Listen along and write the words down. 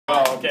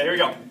Okay, here we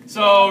go.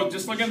 So,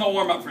 just look at the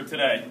warm-up for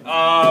today.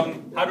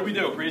 How do we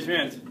do? Raise your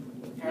hands.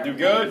 Do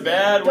good,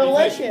 bad? What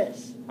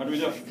Delicious. Do you think? How do we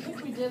do? I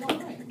think we did all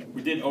right.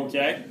 We did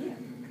okay?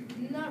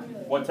 Not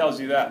really. What tells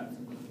you that?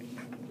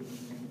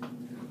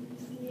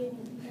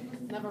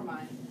 Never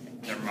mind.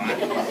 Never mind.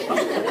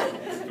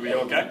 Do we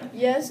okay?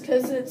 Yes,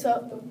 because it's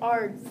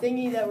our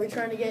thingy that we're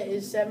trying to get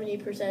is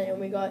 70%, and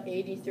we got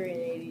 83 and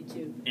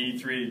 82.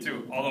 83,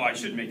 82. Although I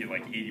should make it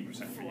like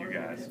 80% for you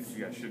guys, because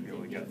you guys should be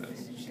able to get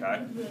this.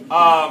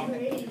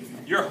 Okay.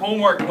 Your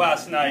homework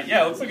last night.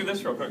 Yeah, let's look at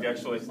this real quick,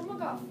 actually. Someone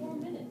got 4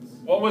 minutes.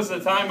 What was the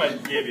time I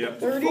gave you?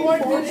 34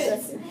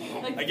 seconds.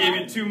 I gave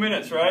you 2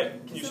 minutes,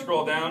 right? Can you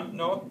scroll down,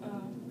 Noah?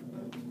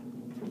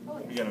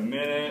 You got a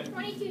minute.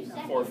 22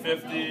 seconds.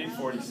 450,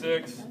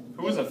 46.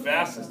 Who was the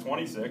fastest?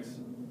 26.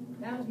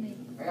 That was me.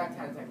 I got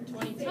 10 seconds.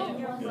 22.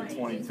 Yeah,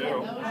 22. That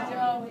was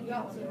Joe. We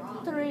got it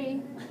wrong.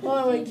 3. Hold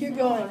on, wait, keep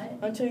going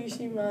until you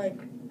see my.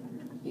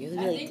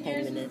 Usually like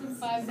 10 minutes.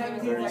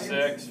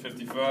 36,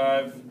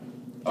 55.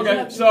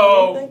 Okay,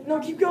 so No,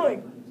 keep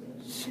going.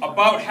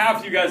 about half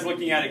of you guys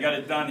looking at it got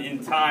it done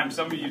in time.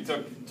 Some of you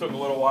took a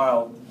little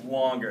while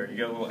longer. You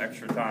got a little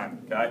extra time,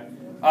 okay?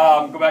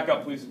 Go back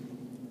up, please.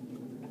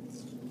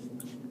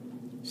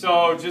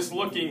 So just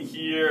looking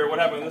here, what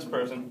happened to this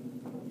person?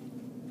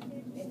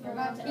 They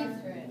forgot to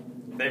answer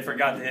it. They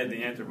forgot to hit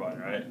the enter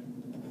button, right?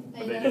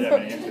 But they did have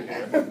an answer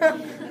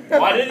here.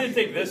 Why did it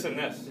take this and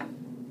this?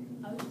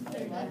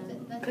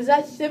 Because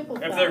that's simple.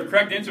 If the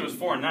correct answer was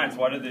 4 9ths,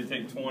 why did they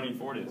take 20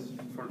 40ths?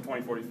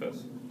 20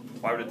 45ths?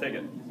 Why would it take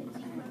it?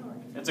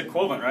 It's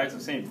equivalent, right? It's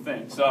the same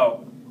thing.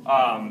 So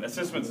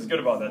ASSISTments is good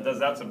about that. It does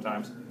that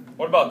sometimes.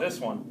 What about this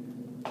one?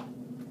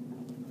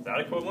 Is that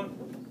equivalent?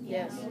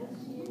 Yes.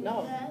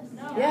 No.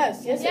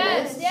 Yes. Yes.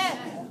 It is. Yes.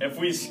 If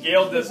we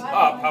scaled this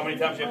up, how many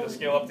times do you have to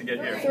scale up to get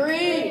here?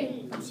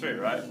 3. That's 3,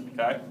 right?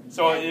 Okay.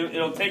 So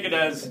it'll take it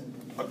as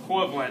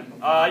equivalent.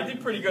 I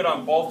did pretty good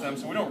on both of them,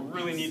 so we don't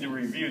really need to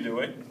review, do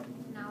we?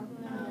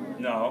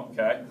 No.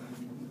 Okay.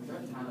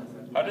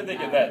 How did they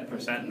get that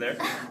percent there?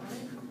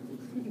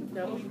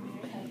 No.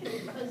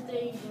 It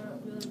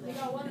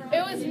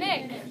was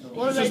Nick.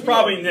 This is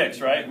probably Nick's,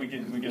 right? We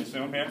can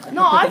assume here.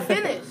 No, I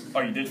finished.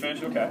 Oh, you did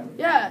finish? Okay.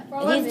 Yeah.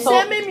 He's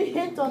Sam made me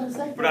hint on the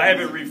second. But I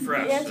haven't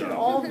refreshed. He answered So.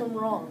 all of them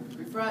wrong.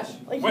 Refresh.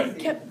 Like Wait. he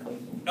kept.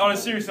 On a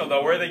serious note,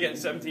 though, where are they getting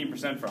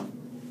 17% from?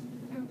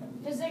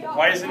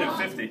 Why isn't it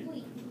 50?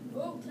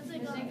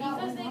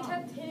 Because they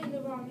kept hitting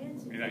the wrong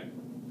answer. What do you think?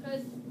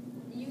 Because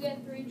you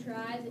get 3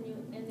 tries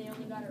and they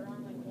only got it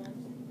wrong like once.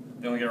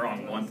 They only get it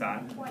wrong one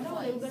time. No,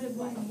 they got it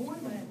wrong more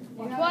than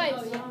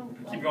Twice.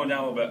 Keep going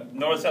down a little bit.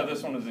 Notice how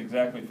this one is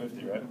exactly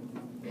 50, right?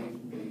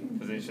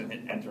 Because they should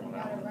hit enter on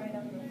that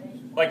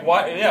one. Like,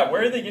 why? Yeah,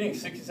 where are they getting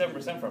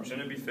 67% from?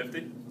 Shouldn't it be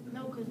 50?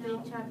 No, because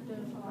they checked the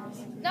wrong.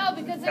 No,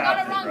 because they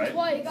got it wrong Right?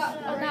 twice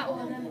on that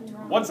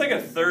one. What's like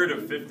a third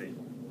of 50?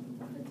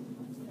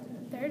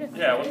 Third of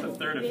Yeah, what's a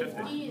third of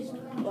 50?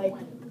 Like.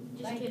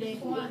 Just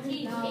kidding.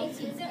 18,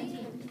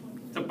 17.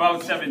 It's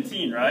about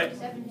 17, right?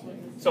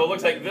 17. So it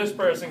looks like this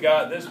person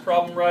got this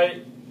problem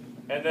right.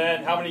 And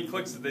then how many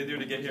clicks did they do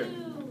to get here?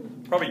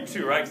 Probably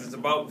 2, right? Because it's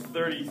about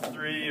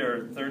 33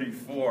 or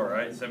 34,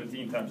 right?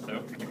 17 times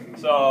 2.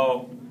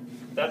 So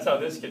that's how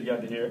this kid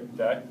got to here.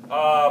 Okay.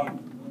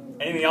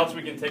 Anything else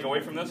we can take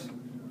away from this?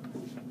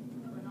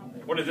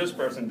 What did this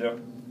person do?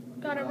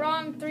 Got it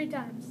wrong 3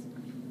 times.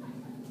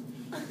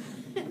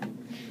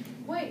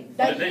 Wait.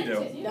 What did they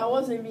do? That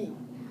wasn't me.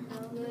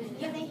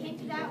 Yeah, they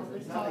hinted out. They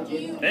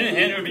didn't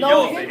hint, it would be No,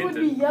 yellow if they it would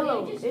hinted. be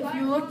yellow. If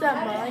you looked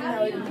at mine,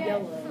 that would be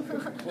yellow.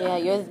 Yeah,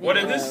 yours. What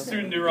did this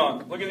student do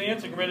wrong? Look at the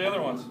answer compared to the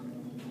other ones.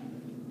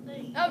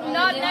 Oh,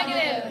 not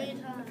negative.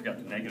 I forgot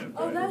the negative.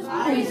 Oh, right?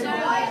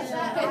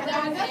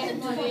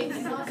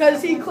 that's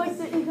because he clicked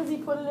it because he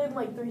put it in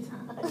like 3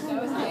 times.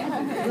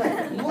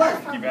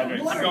 Keep adding.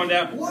 Keep going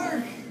down.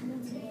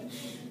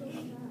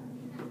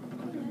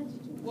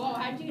 Whoa,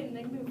 how'd you get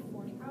negative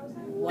 40?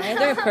 Why is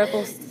there a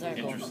purple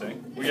circle?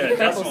 Interesting. We got a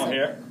decimal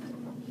here.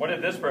 What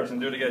did this person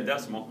do to get a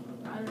decimal?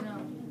 I don't know.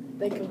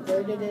 They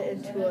converted it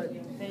into a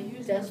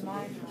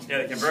decimal. Yeah,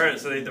 they converted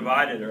it, so they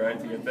divided it, right,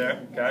 to get there.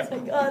 I Okay.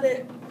 got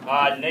it.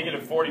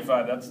 Negative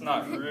 45. That's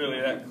not really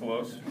that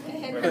close.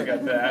 We already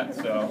got that.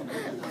 So.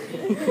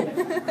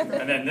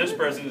 And then this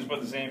person just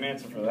put the same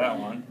answer for that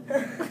one.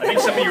 I think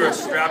some of you are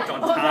strapped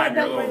on time.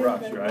 You're a little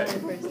rushed, right?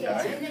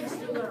 Okay.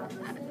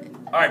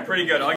 All right, pretty good.